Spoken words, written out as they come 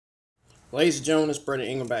Ladies and gentlemen, it's Brandon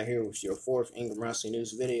Ingram back here with your fourth Ingram Wrestling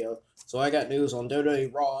News video. So I got news on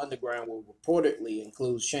WWE Raw Underground will reportedly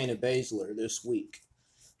include Shayna Baszler this week.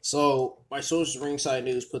 So my sources Ringside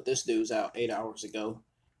News put this news out 8 hours ago,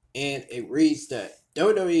 and it reads that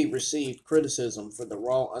WWE received criticism for the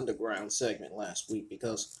Raw Underground segment last week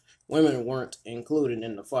because women weren't included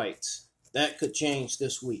in the fights. That could change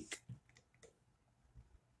this week.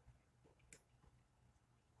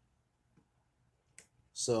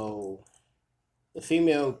 So the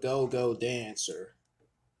female go-go dancers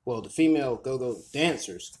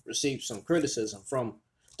received some criticism from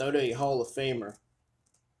WWE Hall of Famer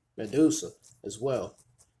Medusa as well.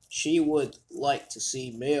 She would like to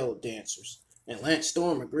see male dancers, and Lance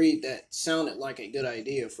Storm agreed that sounded like a good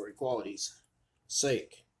idea for equality's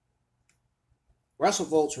sake.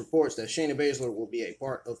 WrestleVolts reports that Shayna Baszler will be a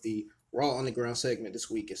part of the Raw Underground segment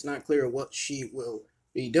this week. It's not clear what she will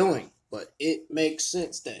be doing, but it makes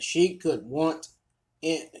sense that she could want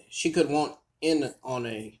in on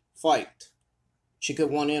a fight. She could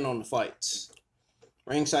want in on the fights.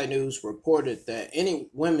 Ringside News reported that any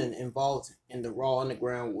women involved in the Raw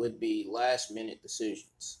Underground would be last-minute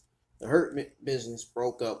decisions. The Hurt Business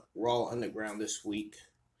broke up Raw Underground this week.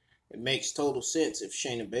 It makes total sense if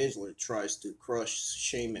Shayna Baszler tries to crush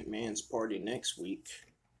Shane McMahon's party next week.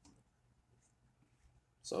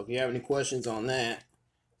 So if you have any questions on that,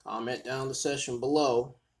 comment down the section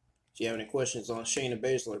below. If you have any questions on Shayna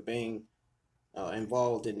Baszler being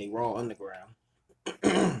involved in the Raw Underground.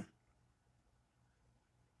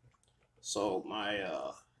 So my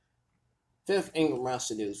fifth Ingram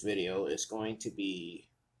Wrestling News video is going to be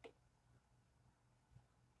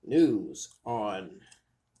news on...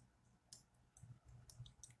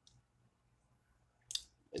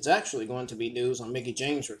 It's actually going to be news on Mickie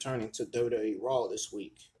James returning to WWE Raw this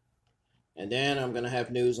week. And then I'm going to have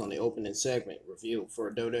news on the opening segment review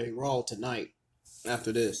for WWE Raw tonight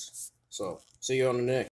after this. So, see you on the next.